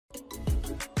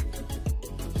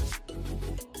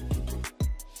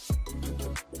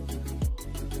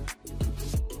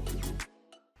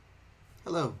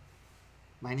Hello,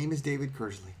 my name is David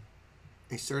Kersley,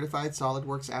 a certified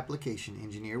SOLIDWORKS application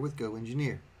engineer with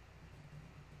GoEngineer.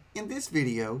 In this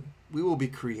video, we will be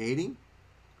creating,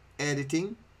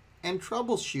 editing, and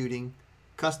troubleshooting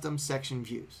custom section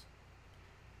views.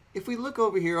 If we look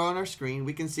over here on our screen,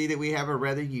 we can see that we have a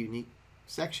rather unique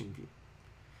section view.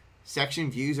 Section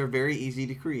views are very easy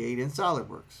to create in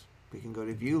SOLIDWORKS. We can go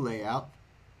to View Layout,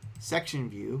 Section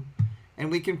View, and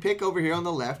we can pick over here on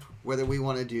the left whether we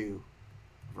want to do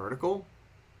vertical,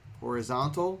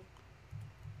 horizontal,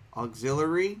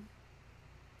 auxiliary,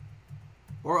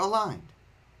 or aligned.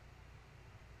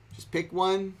 Just pick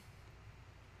one.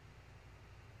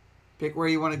 Pick where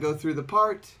you want to go through the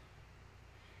part.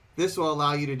 This will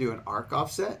allow you to do an arc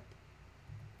offset,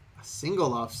 a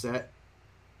single offset,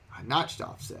 a notched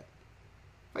offset.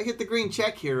 If I hit the green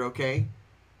check here, okay,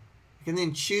 I can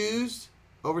then choose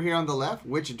over here on the left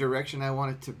which direction I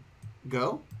want it to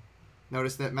go.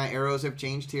 Notice that my arrows have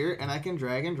changed here, and I can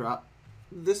drag and drop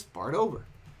this part over.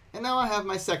 And now I have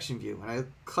my section view, and I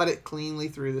cut it cleanly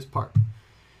through this part.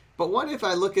 But what if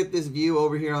I look at this view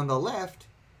over here on the left,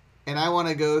 and I want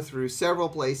to go through several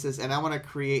places, and I want to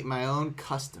create my own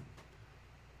custom?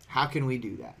 How can we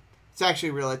do that? It's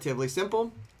actually relatively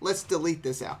simple. Let's delete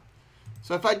this out.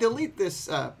 So if I delete this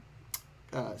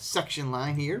section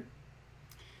line here,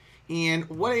 and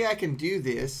what I can do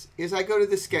this is I go to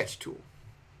the sketch tool,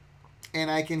 and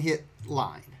I can hit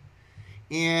line.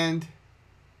 And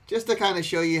just to kind of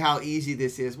show you how easy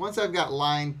this is, once I've got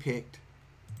line picked,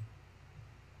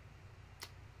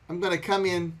 I'm going to come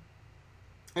in,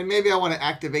 and maybe I want to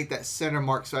activate that center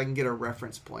mark so I can get a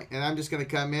reference point. And I'm just going to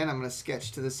come in, I'm going to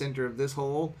sketch to the center of this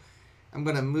hole. I'm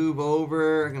going to move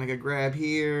over, I'm going to go grab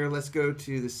here, let's go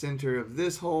to the center of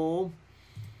this hole.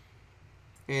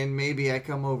 And maybe I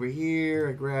come over here,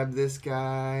 I grab this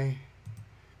guy,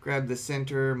 grab the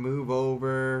center, move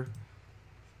over,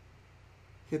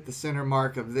 hit the center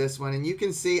mark of this one, and you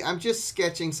can see I'm just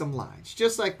sketching some lines,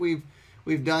 just like we've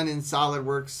done in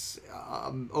SOLIDWORKS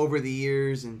over the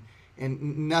years, and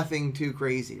nothing too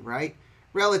crazy, right?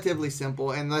 Relatively simple.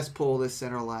 And let's pull this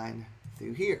center line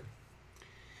through here.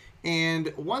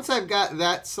 And once I've got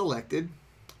that selected,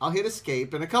 I'll hit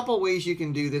escape. And a couple ways you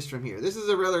can do this from here. This is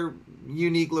a rather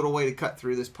unique little way to cut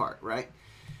through this part, right?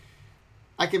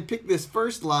 I can pick this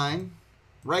first line,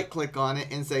 right click on it,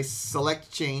 and say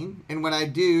select chain. And when I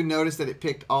do, notice that it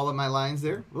picked all of my lines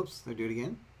there. Whoops, I'll do it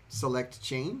again. Select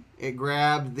chain. It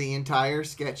grabbed the entire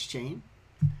sketch chain.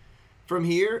 From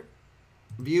here,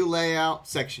 view layout,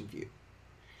 section view.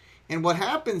 And what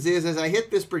happens is, as I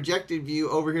hit this projected view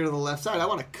over here to the left side, I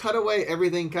want to cut away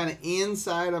everything kind of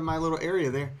inside of my little area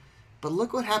there. But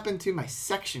look what happened to my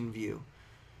section view.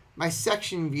 My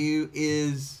section view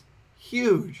is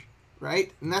huge,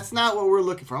 right? And that's not what we're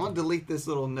looking for. I'm going to delete this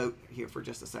little note here for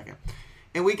just a second.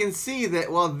 And we can see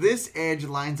that, well, this edge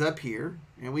lines up here,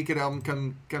 and we could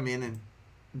come in and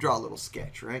draw a little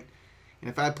sketch, right? And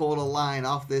if I pulled a line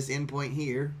off this endpoint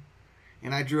here,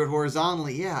 and I drew it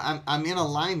horizontally, yeah, I'm in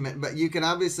alignment, but you can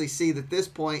obviously see that this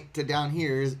point to down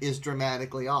here is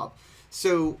dramatically off.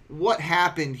 So what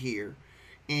happened here,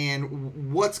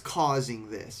 and what's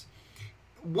causing this?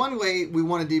 One way we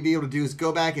wanted to be able to do is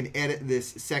go back and edit this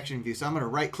section view. So I'm going to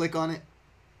right click on it,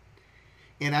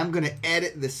 and I'm going to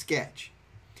edit the sketch.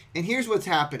 And here's what's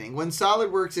happening. When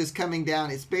SOLIDWORKS is coming down,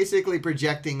 it's basically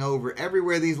projecting over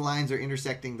everywhere these lines are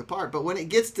intersecting the part. But when it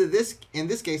gets to this, in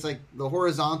this case, like the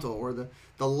horizontal or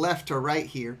the left to right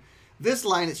here, this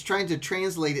line, it's trying to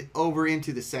translate it over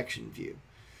into the section view.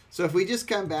 So if we just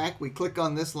come back, we click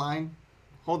on this line,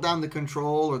 hold down the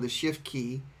Control or the Shift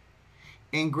key,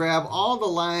 and grab all the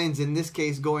lines, in this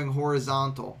case going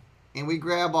horizontal. And we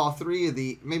grab all three of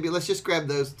the, maybe let's just grab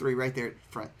those three right there at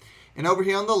the front. And over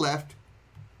here on the left,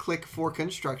 click for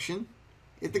construction,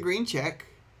 hit the green check,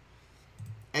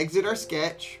 exit our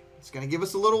sketch. It's going to give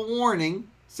us a little warning. It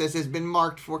says has been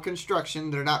marked for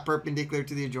construction. They're not perpendicular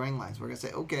to the adjoining lines. We're going to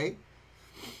say okay.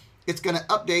 It's going to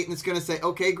update, and it's going to say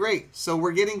okay, great. So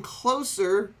we're getting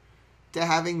closer to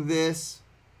having this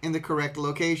in the correct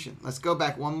location. Let's go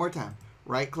back one more time.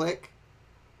 Right click,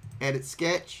 edit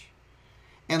sketch,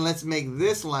 and let's make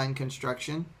this line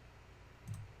construction.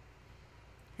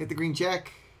 Hit the green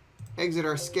check. Exit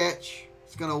our sketch.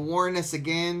 It's going to warn us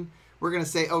again. We're going to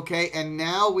say okay, and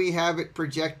now we have it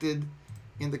projected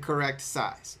in the correct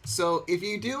size. So if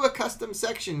you do a custom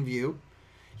section view,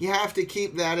 you have to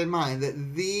keep that in mind,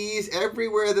 that these,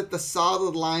 everywhere that the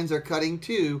solid lines are cutting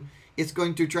to, it's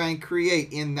going to try and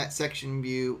create in that section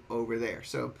view over there.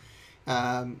 So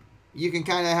you can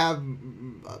kind of have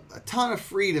a ton of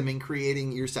freedom in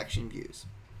creating your section views.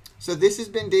 So this has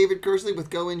been David Kersley with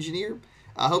GoEngineer.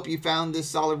 I hope you found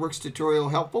this SOLIDWORKS tutorial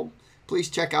helpful. Please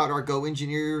check out our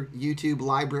GoEngineer YouTube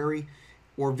library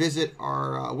or visit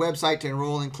our website to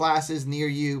enroll in classes near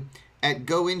you at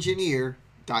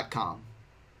goengineer.com.